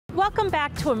Welcome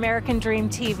back to American Dream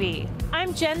TV.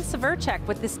 I'm Jen Severchek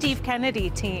with the Steve Kennedy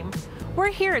team. We're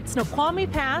here at Snoqualmie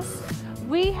Pass.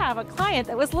 We have a client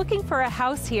that was looking for a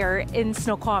house here in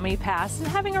Snoqualmie Pass and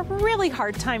having a really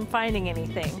hard time finding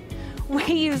anything. We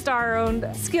used our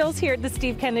own skills here at the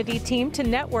Steve Kennedy team to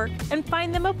network and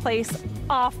find them a place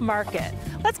off market.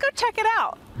 Let's go check it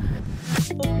out.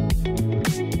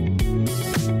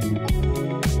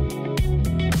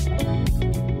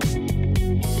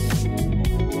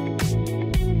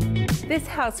 This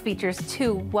house features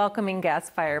two welcoming gas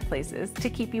fireplaces to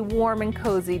keep you warm and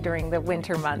cozy during the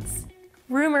winter months.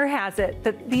 Rumor has it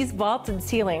that these vaulted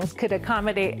ceilings could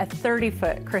accommodate a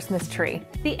 30-foot Christmas tree.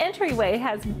 The entryway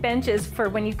has benches for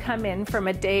when you come in from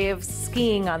a day of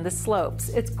skiing on the slopes.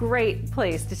 It's a great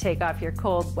place to take off your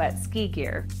cold, wet ski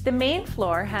gear. The main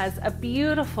floor has a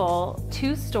beautiful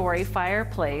two-story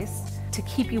fireplace to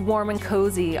keep you warm and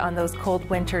cozy on those cold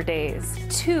winter days.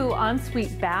 Two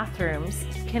ensuite bathrooms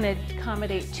can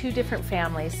accommodate two different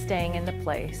families staying in the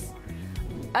place.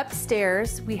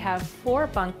 Upstairs, we have 4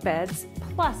 bunk beds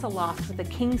plus a loft with a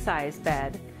king-size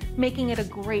bed, making it a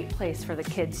great place for the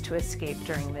kids to escape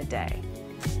during the day.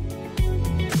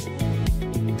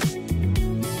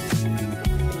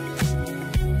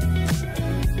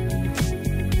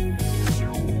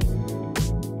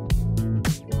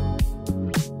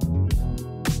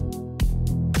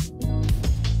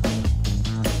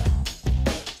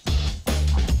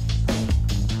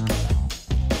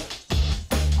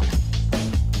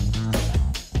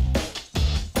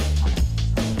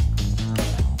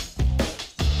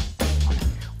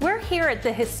 Here at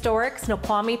the historic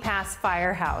Snoqualmie Pass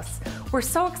Firehouse. We're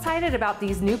so excited about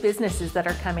these new businesses that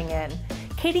are coming in.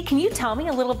 Katie, can you tell me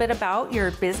a little bit about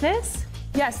your business?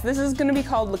 Yes, this is going to be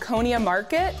called Laconia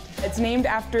Market. It's named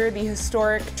after the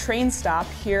historic train stop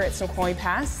here at Snoqualmie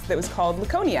Pass that was called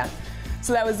Laconia.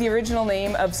 So that was the original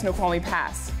name of Snoqualmie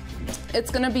Pass. It's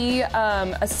going to be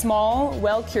a small,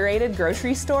 well-curated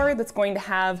grocery store that's going to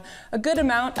have a good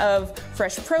amount of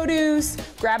fresh produce,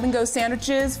 grab-and-go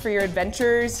sandwiches for your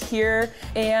adventures here,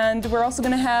 and we're also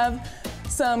going to have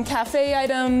some cafe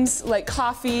items like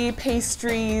coffee,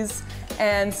 pastries,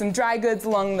 and some dry goods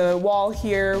along the wall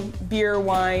here, beer,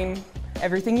 wine,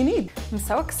 everything you need. I'm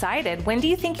so excited. When do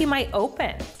you think you might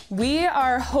open? We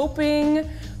are hoping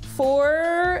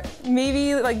for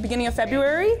maybe like beginning of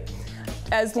February.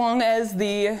 As long as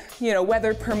the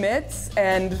weather permits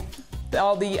and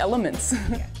all the elements.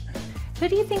 Who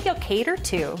do you think you'll cater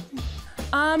to?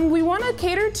 We want to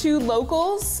cater to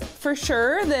locals for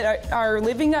sure that are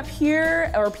living up here,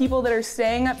 or people that are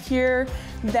staying up here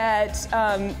that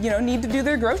need to do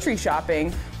their grocery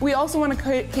shopping. We also want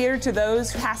to cater to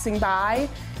those passing by,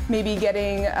 maybe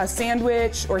getting a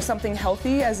sandwich or something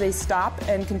healthy as they stop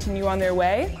and continue on their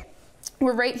way.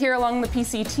 We're right here along the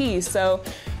PCT, so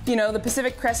the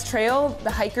Pacific Crest Trail,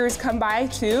 the hikers come by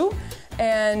too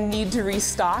and need to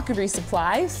restock and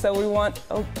resupply, so we want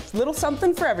a little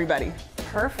something for everybody.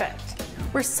 Perfect.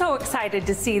 We're so excited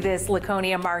to see this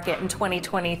Laconia Market in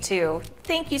 2022.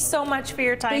 Thank you so much for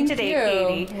your time today,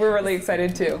 Katie. We're really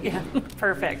excited too. Yeah,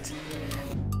 perfect.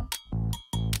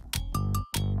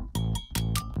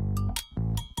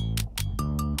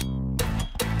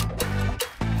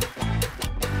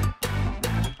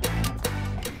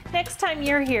 Next time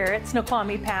you're here at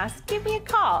Snoqualmie Pass, give me a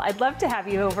call. I'd love to have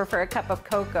you over for a cup of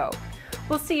cocoa.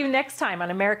 We'll see you next time on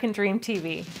American Dream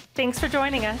TV. Thanks for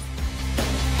joining us.